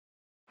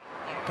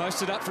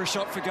Posted up for a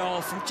shot for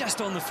goal from just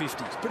on the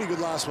 50. Pretty good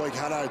last week,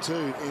 Hutto,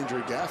 too,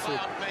 Andrew Gaff.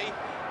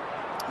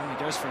 And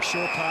he goes for a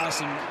short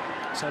pass, and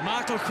so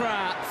Mark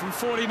Lacroix from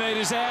 40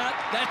 metres out.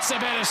 That's a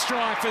better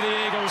strike for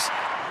the Eagles.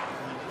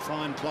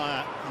 Fine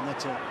player, and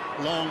that's a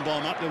long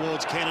bomb up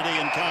towards Kennedy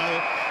and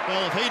co.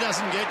 Well, if he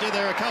doesn't get you,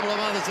 there are a couple of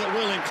others that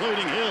will,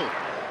 including Hill.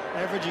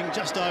 Averaging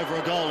just over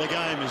a goal a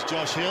game is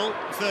Josh Hill.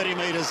 30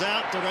 metres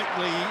out,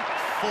 directly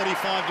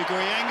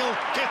 45-degree angle,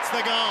 gets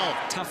the goal.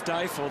 Tough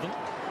day for them.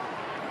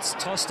 It's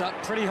tossed up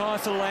pretty high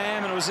for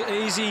Lamb, and it was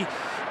easy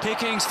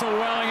pickings for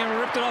Wellingham.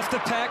 Ripped it off the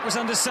pack, was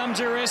under some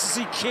duress as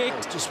he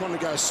kicked. Just wanted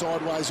to go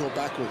sideways or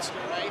backwards.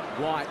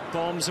 White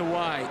bombs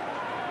away.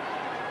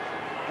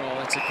 Oh,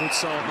 that's a good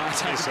side, mate.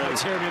 Takes it by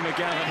Jeremy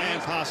McGovern.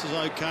 Hand pass is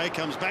okay,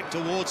 comes back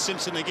towards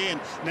Simpson again.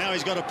 Now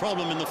he's got a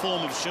problem in the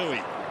form of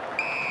Shuey.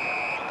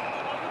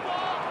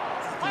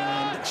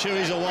 And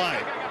Shuey's away.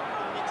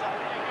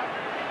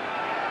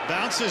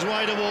 Bounces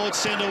way towards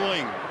centre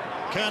wing.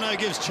 Kerno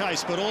gives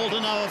chase, but all to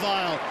no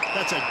avail.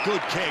 That's a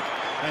good kick.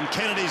 And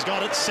Kennedy's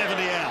got it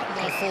 70 out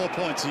by 4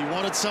 points. He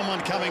wanted someone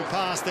coming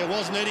past. There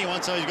wasn't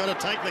anyone, so he's got to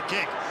take the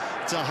kick.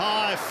 It's a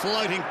high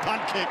floating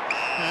punt kick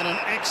and an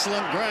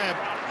excellent grab.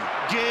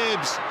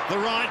 Gibbs, the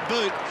right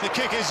boot. The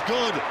kick is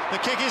good. The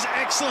kick is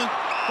excellent.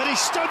 But he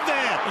stood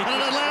there and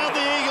it allowed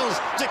the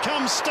Eagles to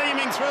come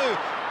steaming through.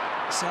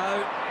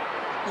 So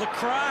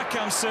Lacroix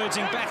comes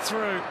surging back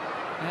through.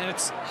 And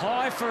it's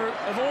high for,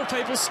 of all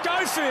people,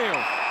 Schofield.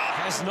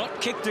 Has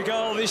not kicked a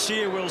goal this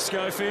year, Will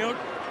Schofield.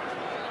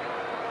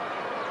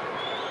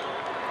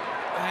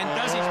 And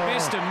does his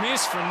best to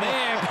miss from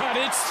there, but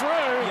it's through.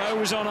 Yo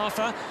was on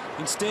offer.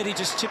 Instead, he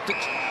just chipped it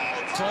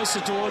closer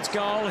towards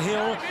goal.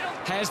 Hill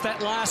has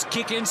that last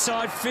kick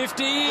inside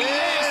 50.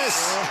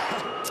 Yes!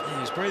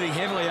 He's breathing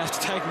heavily after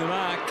taking the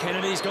mark.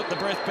 Kennedy's got the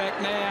breath back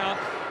now.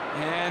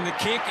 And the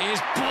kick is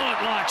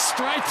bullet-like,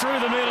 straight through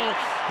the middle.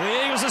 The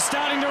Eagles are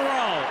starting to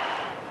roll.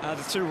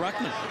 The two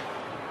ruckmen.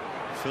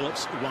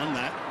 Phillips won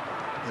that,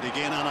 but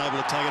again unable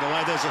to take it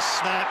away. There's a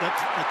snap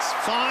that's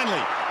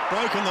finally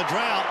broken the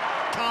drought.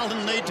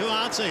 Carlton need to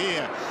answer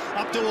here.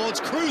 Up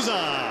towards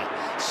Cruiser.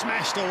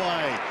 Smashed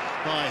away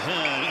by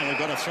Hearn, and we've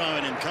got a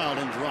throw-in in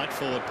Carlton's right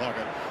forward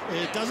pocket.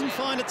 It doesn't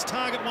find its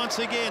target once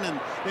again,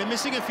 and they're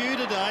missing a few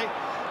today.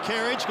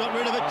 Kerridge got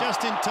rid of it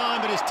just in time,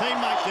 but his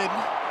teammate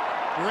didn't.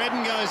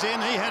 Redden goes in.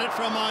 He had it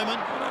for a moment.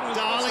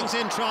 Darling's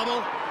in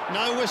trouble.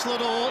 No whistle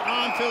at all.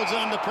 Armfield's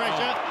under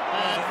pressure.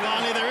 And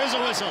finally there is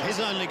a whistle. His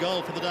only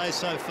goal for the day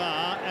so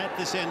far at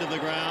this end of the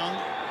ground.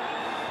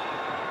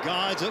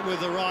 Guides it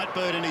with the right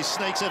boot and he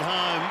sneaks it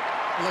home.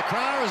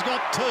 Lacroix has got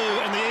two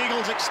and the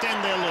Eagles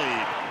extend their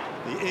lead.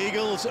 The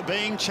Eagles are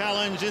being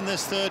challenged in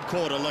this third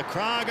quarter.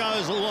 Lacroix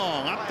goes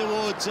long up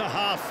towards a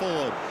half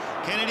forward.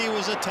 Kennedy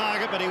was a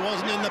target, but he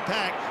wasn't in the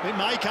pack. It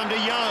may come to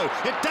Yo.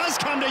 It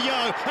does come to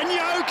Yo, and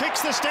Yo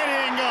kicks the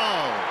steadying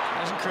goal.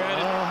 Hasn't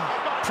created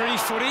pretty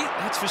footy,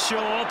 that's for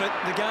sure, but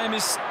the game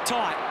is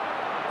tight.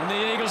 And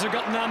the Eagles have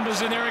got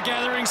numbers, and they're a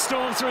gathering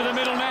storm through the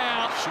middle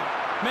now.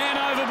 Man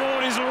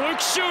overboard is Luke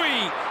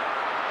Shuey.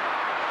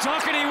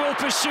 Doherty will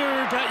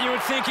pursue, but you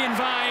would think in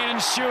vain, and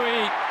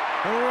Shuey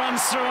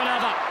runs through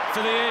another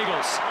for the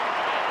Eagles.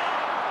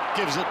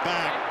 Gives it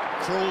back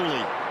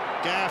cruelly.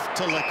 Gaff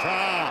to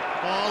Lacroix.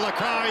 Oh,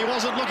 Lacroix, he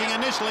wasn't looking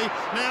initially.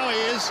 Now he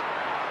is.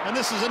 And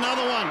this is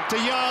another one to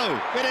Yo.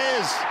 It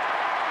is.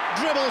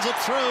 Dribbles it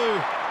through.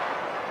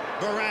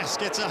 Barras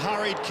gets a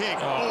hurried kick.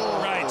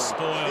 Oh, great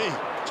spoil.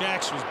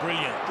 Jax was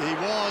brilliant. He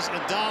was,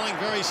 and Darling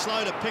very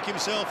slow to pick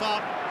himself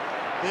up.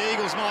 The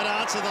Eagles might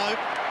answer, though.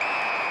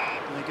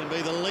 And he can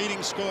be the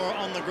leading scorer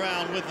on the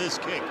ground with this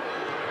kick.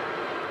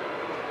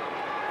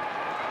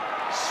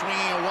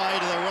 Swinging away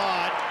to the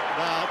right,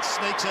 but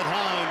sneaks it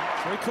home.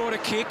 Three-quarter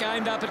kick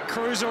aimed up at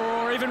Cruiser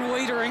or even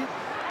Wiedering.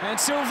 And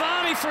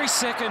Silvani for his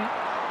second.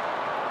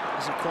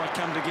 Doesn't quite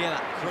come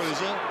together.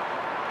 Cruiser,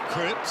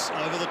 Cripps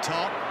over the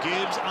top,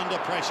 Gibbs under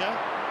pressure.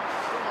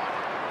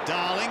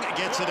 Darling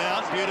gets it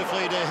out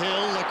beautifully to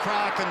Hill.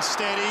 Lacroix can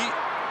steady.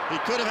 He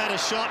could have had a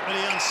shot, but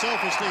he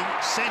unselfishly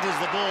centres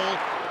the ball.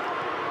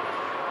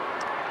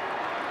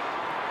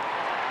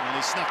 And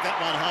he snuck that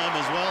one home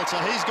as well, so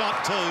he's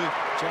got two.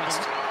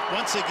 Just.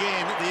 Once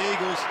again, the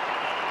Eagles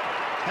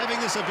having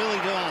this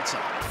ability to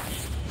answer.